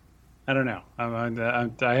 I don't know.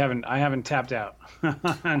 I haven't tapped out.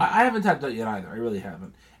 I haven't tapped out yet either. I really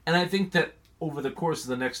haven't. And I think that over the course of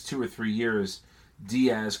the next 2 or 3 years,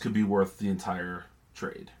 Diaz could be worth the entire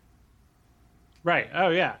trade. Right. Oh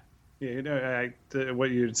yeah.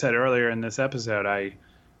 What you said earlier in this episode, I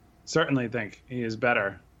certainly think he is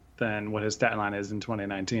better than what his stat line is in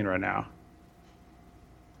 2019 right now.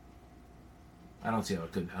 I don't see how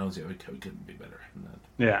it couldn't be better than that.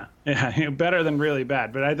 Yeah, better than really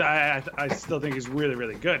bad. But I still think he's really,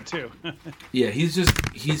 really good too. Yeah,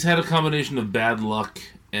 he's had a combination of bad luck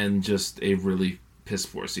and just a really piss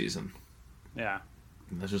poor season. Yeah,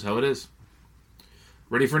 and that's just how it is.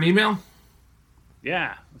 Ready for an email?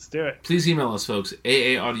 Yeah, let's do it. Please email us, folks.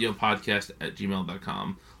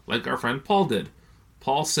 aaaudiopodcast@gmail.com, like our friend Paul did.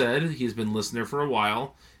 Paul said he's been a listener for a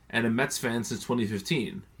while and a Mets fan since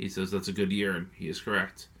 2015. He says that's a good year, and he is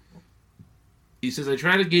correct. He says, I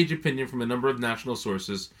try to gauge opinion from a number of national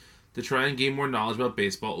sources to try and gain more knowledge about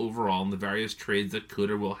baseball overall and the various trades that could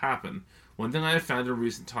or will happen. One thing I have found in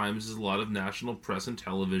recent times is a lot of national press and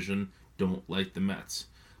television don't like the Mets.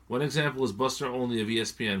 One example is Buster Olney of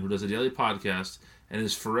ESPN, who does a daily podcast and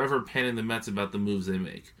is forever panning the Mets about the moves they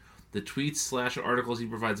make. The tweets/articles he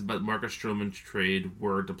provides about Marcus Stroman's trade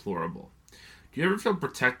were deplorable. Do you ever feel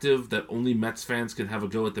protective that only Mets fans can have a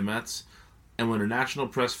go at the Mets? And when a national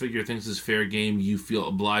press figure thinks it's fair game, you feel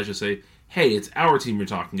obliged to say, hey, it's our team you're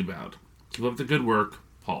talking about. Keep up the good work,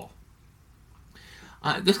 Paul.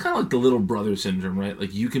 That's kind of like the little brother syndrome, right?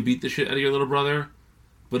 Like, you can beat the shit out of your little brother,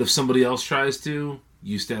 but if somebody else tries to,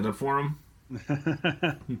 you stand up for him.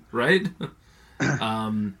 Right?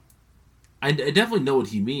 I definitely know what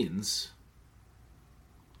he means.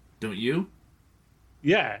 Don't you?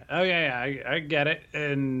 Yeah. Oh, yeah. I get it.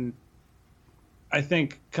 And I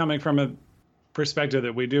think coming from a perspective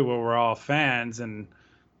that we do where we're all fans and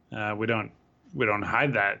we don't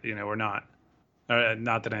hide that, we're not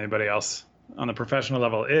that anybody else on the professional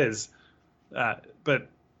level is, but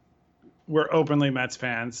we're openly Mets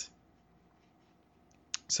fans.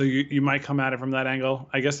 So you might come at it from that angle,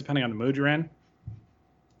 I guess, depending on the mood you're in.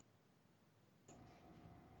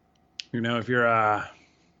 If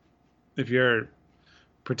you're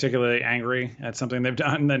particularly angry at something they've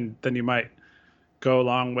done, then you might go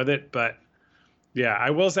along with it. But yeah,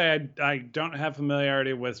 I will say I don't have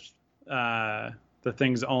familiarity with the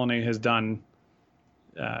things Olney has done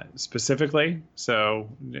specifically. So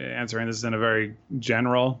answering this in a very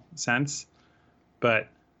general sense. But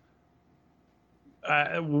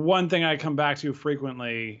one thing I come back to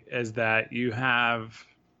frequently is that you have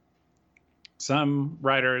some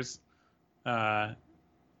writers,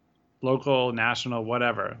 local, national,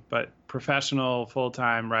 whatever, but professional,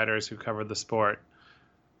 full-time writers who cover the sport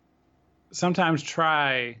sometimes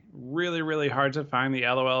try really, really hard to find the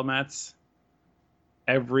LOL Mets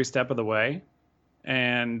every step of the way.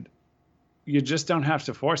 And you just don't have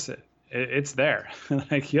to force it. It's there.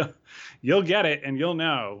 Like you'll get it and you'll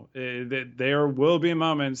know that there will be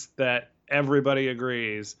moments that everybody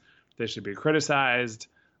agrees they should be criticized,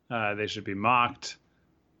 they should be mocked,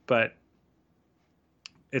 but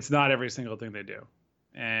it's not every single thing they do.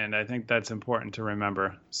 And I think that's important to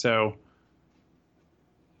remember. So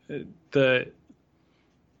I don't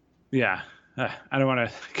want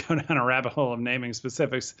to go down a rabbit hole of naming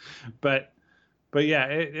specifics, but yeah,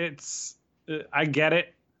 it's I get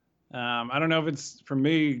it. I don't know if it's, for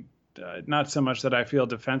me, not so much that I feel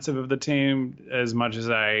defensive of the team as much as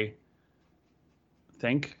I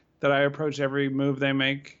think that I approach every move they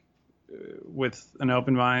make with an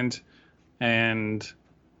open mind. And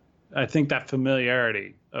I think that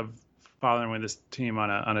familiarity of following with this team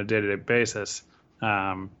on a day-to-day basis,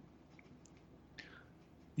 you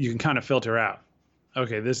can kind of filter out,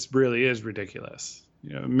 okay, this really is ridiculous.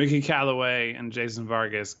 Mickey Callaway and Jason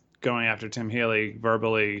Vargas going after Tim Healy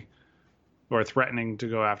verbally or threatening to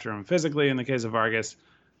go after him physically in the case of Vargas,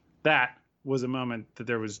 that was a moment that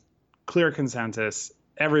there was clear consensus.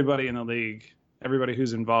 Everybody in the league, everybody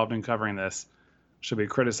who's involved in covering this should be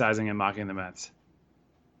criticizing and mocking the Mets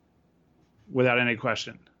without any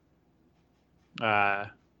question.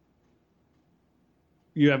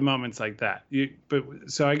 You have moments like that.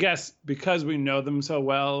 So I guess because we know them so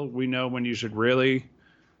well, we know when you should really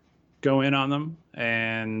go in on them.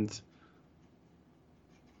 And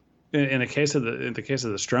in the case of the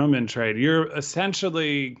Stroman trade, you're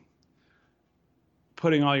essentially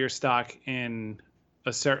putting all your stock in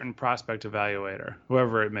a certain prospect evaluator,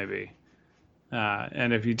 whoever it may be.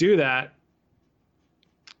 And if you do that,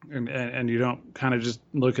 and you don't kind of just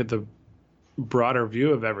look at the broader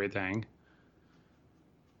view of everything,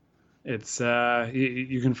 it's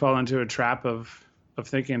you can fall into a trap of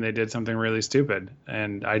thinking they did something really stupid.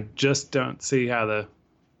 And I just don't see how the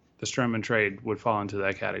Stroman trade would fall into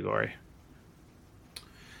that category.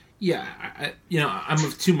 Yeah, I'm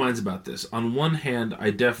of two minds about this. On one hand,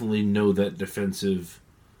 I definitely know that defensive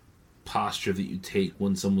posture that you take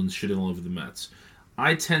when someone's shitting all over the Mets.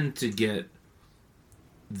 I tend to get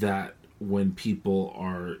that when people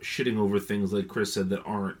are shitting over things, like Chris said, that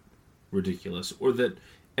aren't ridiculous, or that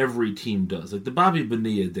every team does. Like the Bobby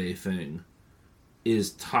Bonilla Day thing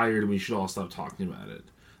is tired, and we should all stop talking about it.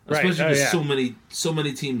 Especially because so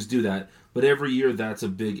many teams do that. But every year, that's a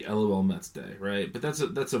big LOL Mets Day, right? But that's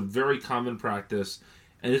a very common practice,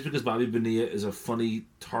 and just because Bobby Bonilla is a funny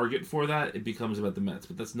target for that, it becomes about the Mets.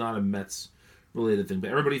 But that's not a Mets-related thing.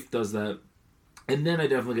 But everybody does that, and then I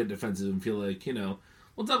definitely get defensive and feel like,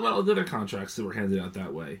 we'll talk about all the other contracts that were handed out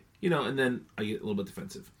that way, and then I get a little bit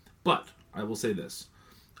defensive. But I will say this: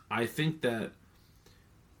 I think that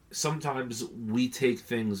sometimes we take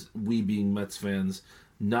things, we being Mets fans,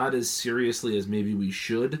 not as seriously as maybe we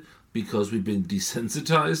should, because we've been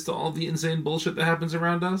desensitized to all the insane bullshit that happens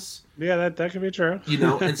around us. Yeah, that could be true.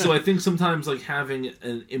 And so I think sometimes, like, having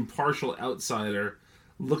an impartial outsider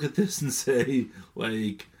look at this and say,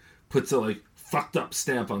 like, puts a, like, fucked up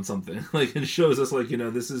stamp on something, like, and shows us, like,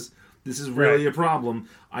 this is really a problem.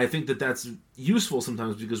 I think that that's useful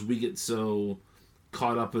sometimes, because we get so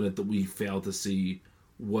caught up in it that we fail to see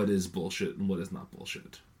what is bullshit and what is not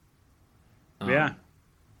bullshit. Yeah.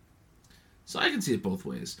 So I can see it both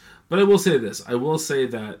ways. But I will say this. I will say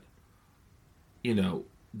that,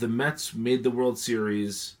 the Mets made the World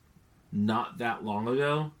Series not that long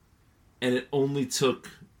ago, and it only took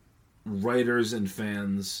writers and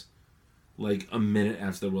fans like a minute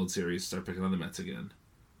after the World Series to start picking on the Mets again.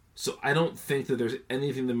 So I don't think that there's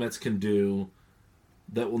anything the Mets can do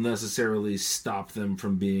that will necessarily stop them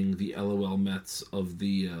from being the LOL Mets of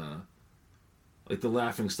the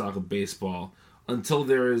laughingstock of baseball, until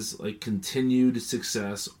there is, like, continued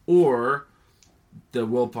success or the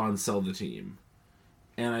Wilpons sell the team.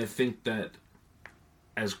 And I think that,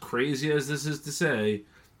 as crazy as this is to say,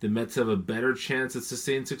 the Mets have a better chance at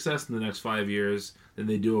sustained success in the next 5 years than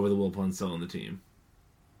they do over the Wilpons selling the team.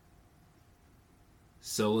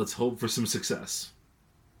 So let's hope for some success.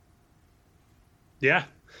 Yeah,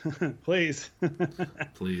 please.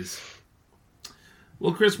 Please.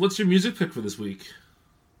 Well, Chris, what's your music pick for this week?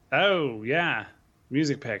 Oh, yeah.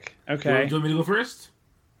 Music pick. Okay. Do you want me to go first?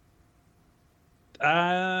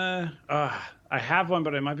 I have one,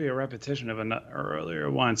 but it might be a repetition of an earlier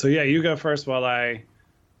one. So, yeah, you go first while I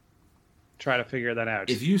try to figure that out.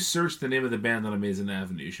 If you search the name of the band on Amazing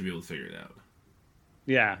Avenue, you should be able to figure it out.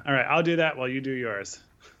 Yeah. All right. I'll do that while you do yours.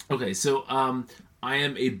 Okay. So, I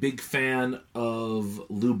am a big fan of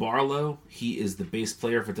Lou Barlow. He is the bass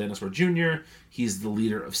player for Dinosaur Jr. He's the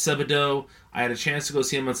leader of Sebadoh. I had a chance to go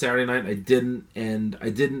see him on Saturday night. I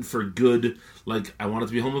didn't for good, like, I wanted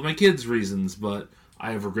to be home with my kids reasons, but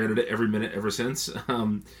I have regretted it every minute ever since.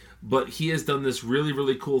 But he has done this really,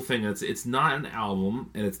 really cool thing. It's not an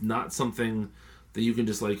album, and it's not something that you can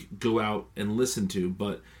just, like, go out and listen to,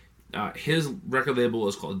 but his record label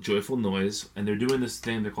is called Joyful Noise, and they're doing this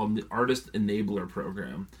thing they're called the Artist Enabler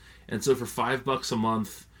Program. And so for $5 a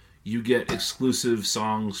month, you get exclusive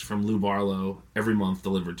songs from Lou Barlow every month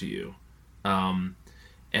delivered to you.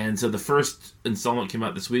 And so the first installment came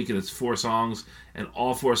out this week, and it's 4 songs, and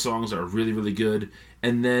all 4 songs are really, really good.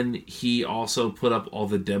 And then he also put up all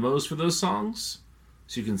the demos for those songs,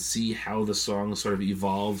 so you can see how the songs sort of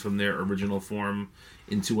evolved from their original form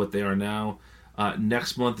into what they are now.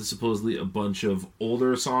 Next month is supposedly a bunch of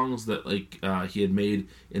older songs that he had made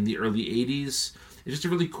in the early 80s. It's just a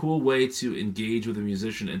really cool way to engage with a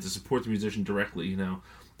musician and to support the musician directly.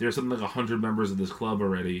 There's something like 100 members of this club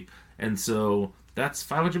already, and so that's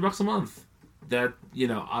 $500 a month. That,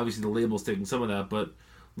 obviously the label's taking some of that, but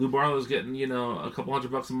Lou Barlow's getting, a couple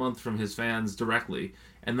 $100 a month from his fans directly,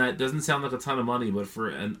 and that doesn't sound like a ton of money, but for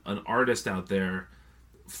an artist out there,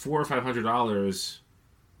 $400 or $500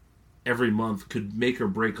 every month could make or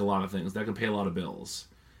break a lot of things. That could pay a lot of bills.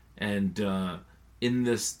 And in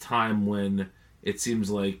this time when it seems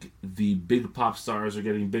like the big pop stars are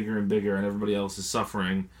getting bigger and bigger and everybody else is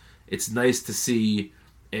suffering, it's nice to see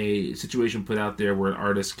a situation put out there where an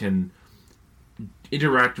artist can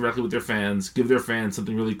interact directly with their fans, give their fans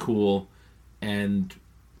something really cool, and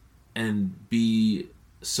be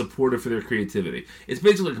supportive for their creativity. It's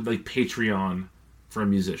basically like Patreon for a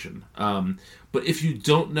musician. But if you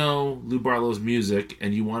don't know Lou Barlow's music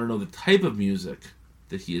and you want to know the type of music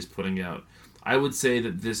that he is putting out, I would say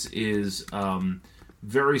that this is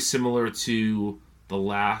very similar to the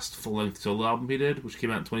last full-length solo album he did, which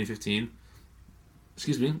came out in 2015.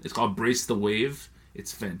 Excuse me. It's called Brace the Wave.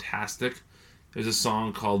 It's fantastic. There's a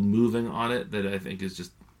song called Moving on it that I think is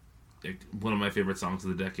just one of my favorite songs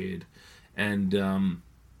of the decade. And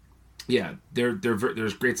yeah,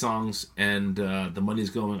 there's great songs, and the money's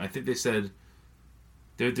going. I think they said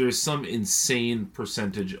there's some insane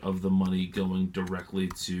percentage of the money going directly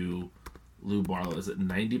to Lou Barlow. Is it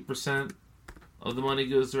 90% of the money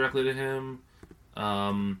goes directly to him?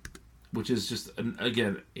 Which is just,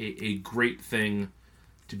 again, a great thing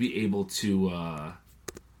to be able to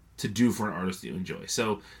do for an artist that you enjoy.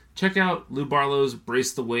 So check out Lou Barlow's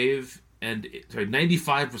Brace the Wave, and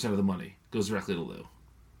 95% of the money goes directly to Lou.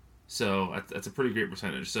 So that's a pretty great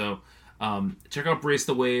percentage. So check out Brace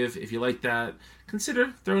the Wave. If you like that,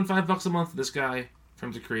 consider throwing $5 a month to this guy for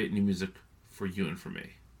him to create new music for you and for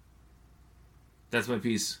me. That's my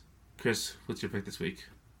piece. Chris, what's your pick this week?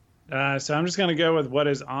 So I'm just going to go with what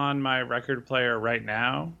is on my record player right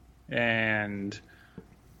now. And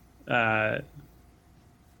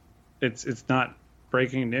it's not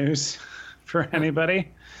breaking news for anybody.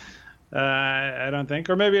 I don't think,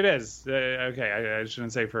 or maybe it is. Okay, I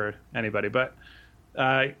shouldn't say for anybody, but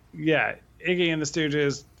yeah, Iggy and the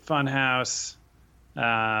Stooges, Funhouse.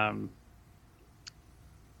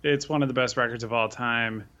 It's one of the best records of all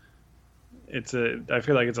time. I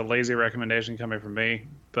feel like it's a lazy recommendation coming from me,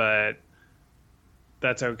 but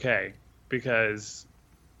that's okay, because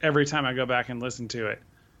every time I go back and listen to it,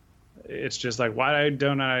 it's just like, why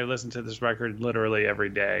don't I listen to this record literally every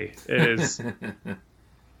day? It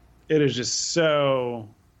is just so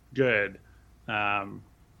good. And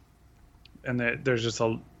there's just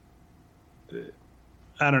I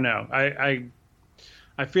don't know. I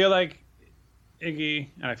feel like Iggy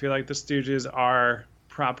and I feel like the Stooges are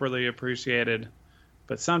properly appreciated,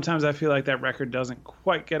 but sometimes I feel like that record doesn't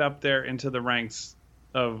quite get up there into the ranks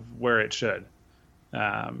of where it should,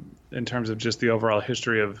 in terms of just the overall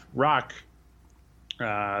history of rock,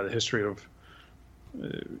 the history of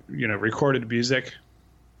recorded music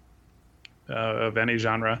of any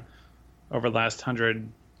genre over the last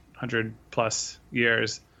 100 plus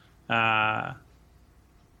years.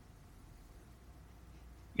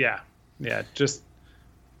 Just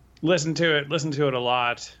listen to it a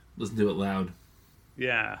lot. Listen to it loud.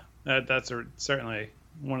 Yeah, that's certainly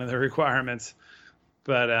one of the requirements.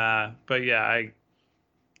 But yeah, I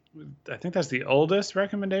think that's the oldest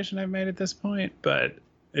recommendation I've made at this point, but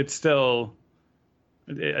it's still,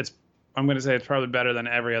 I'm going to say it's probably better than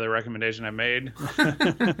every other recommendation I've made.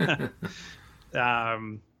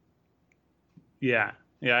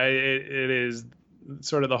 It is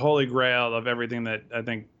sort of the holy grail of everything that I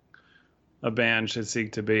think a band should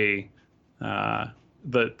seek to be.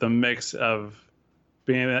 The mix of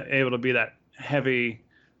being able to be that heavy,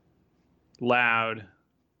 loud,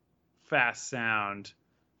 fast sound,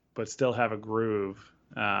 but still have a groove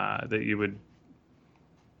that you would,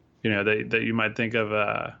 that you might think of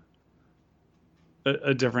a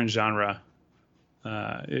different genre,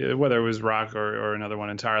 whether it was rock or another one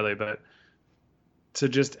entirely, but to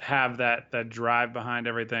just have that drive behind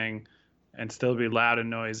everything and still be loud and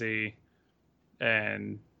noisy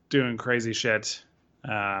and doing crazy shit.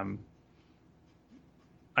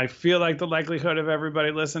 I feel like the likelihood of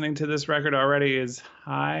everybody listening to this record already is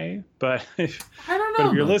high, but I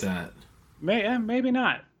don't know about that. Maybe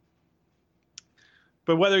not.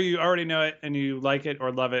 But whether you already know it and you like it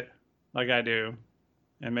or love it, like I do,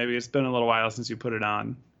 and maybe it's been a little while since you put it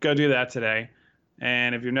on, go do that today.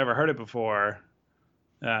 And if you've never heard it before,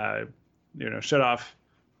 shut off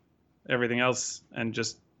everything else and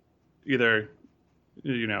just either,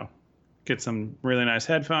 get some really nice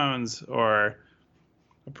headphones or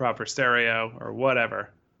a proper stereo or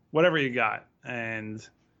whatever you got, and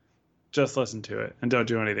just listen to it and don't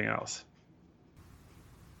do anything else.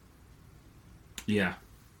 Yeah.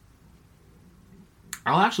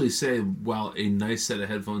 I'll actually say, while a nice set of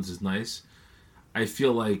headphones is nice, I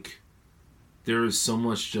feel like there is so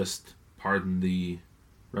much, just, pardon the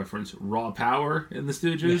reference, raw power in the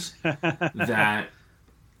Stooges that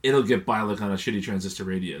it'll get by like on a shitty transistor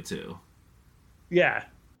radio too. Yeah.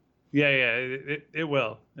 It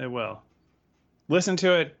will. Listen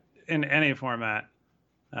to it in any format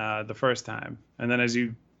the first time, and then as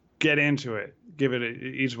you get into it, give it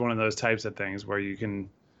each one of those types of things where you can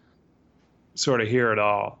sort of hear it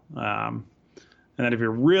all. And then if you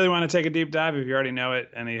really want to take a deep dive, if you already know it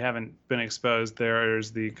and you haven't been exposed,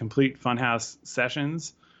 there's the complete Funhouse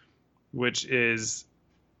sessions, which is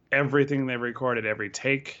everything they recorded, every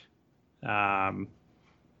take.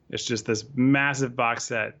 It's just this massive box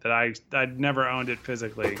set that I'd never owned it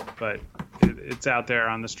physically, but it's out there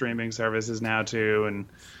on the streaming services now too. And,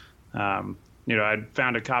 I'd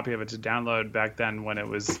found a copy of it to download back then when it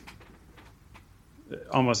was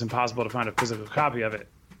almost impossible to find a physical copy of it.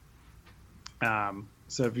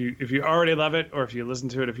 So if you already love it, or if you listen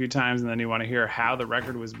to it a few times and then you want to hear how the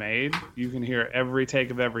record was made, you can hear every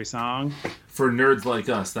take of every song. For nerds like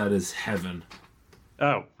us, that is heaven.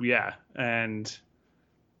 Oh, yeah. And,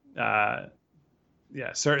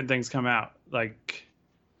 certain things come out. Like,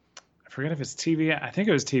 I forget if it's TVI. I think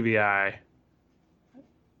it was TVI,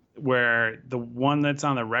 where the one that's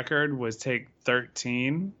on the record was take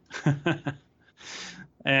 13.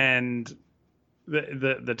 And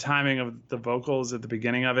the timing of the vocals at the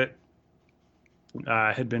beginning of it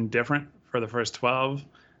had been different for the first 12.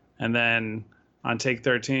 And then on take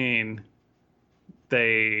 13,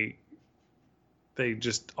 they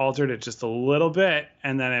just altered it just a little bit,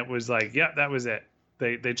 and then it was like, yep, that was it.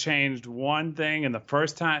 They changed one thing, and the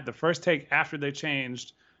first take after they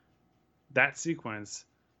changed that sequence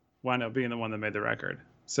wound up being the one that made the record.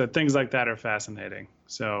 So things like that are fascinating.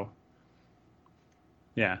 So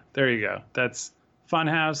yeah, there you go. That's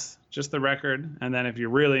Funhouse, just the record. And then if you're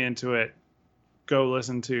really into it, go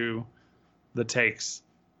listen to the takes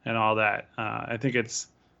and all that. I think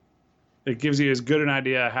it gives you as good an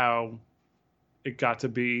idea how it got to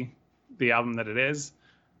be the album that it is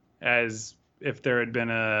as if there had been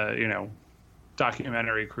a,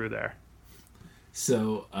 documentary crew there.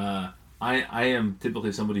 So I am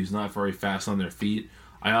typically somebody who's not very fast on their feet.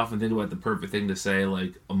 I often think about the perfect thing to say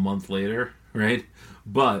like a month later, right?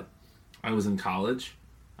 But I was in college,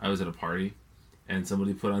 I was at a party, and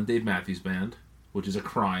somebody put on Dave Matthews Band, which is a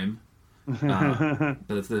crime. But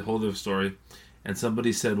that's the whole other story. And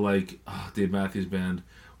somebody said like, oh, Dave Matthews Band,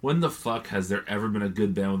 when the fuck has there ever been a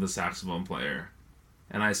good band with a saxophone player?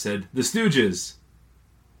 And I said, The Stooges.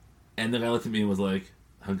 And the guy looked at me and was like,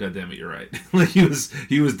 oh, God damn it, you're right. Like he was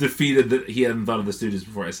defeated that he hadn't thought of the Stooges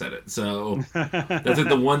before I said it. So that's like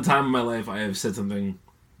the one time in my life I have said something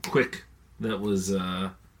quick that was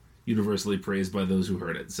universally praised by those who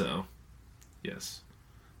heard it. So, yes.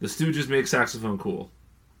 The Stooges make saxophone cool.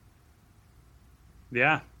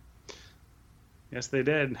 Yeah. Yes, they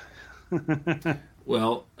did.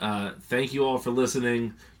 Well, thank you all for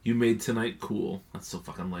listening. You made tonight cool. That's so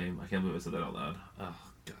fucking lame. I can't believe I said that out loud. Oh,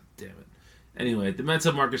 God damn it. Anyway, the Mets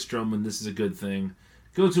of Marcus Stroman. This is a good thing.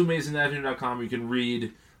 Go to AmazingAvenue.com where you can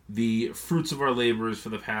read the fruits of our labors for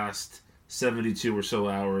the past 72 or so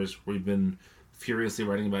hours. We've been furiously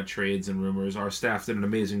writing about trades and rumors. Our staff did an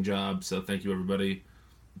amazing job, so thank you, everybody.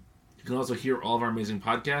 You can also hear all of our amazing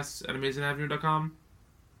podcasts at AmazingAvenue.com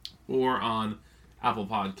or on Apple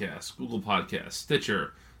Podcasts, Google Podcasts,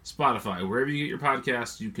 Stitcher, Spotify. Wherever you get your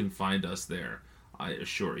podcasts, you can find us there, I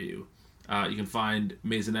assure you. You can find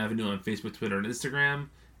Amazing Avenue on Facebook, Twitter, and Instagram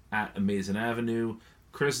at Amazing Avenue.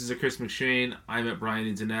 Chris is at Chris McShane. I'm at Brian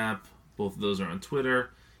Needs a Nap. Both of those are on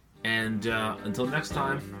Twitter. And until next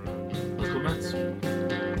time, let's go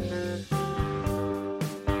Mets.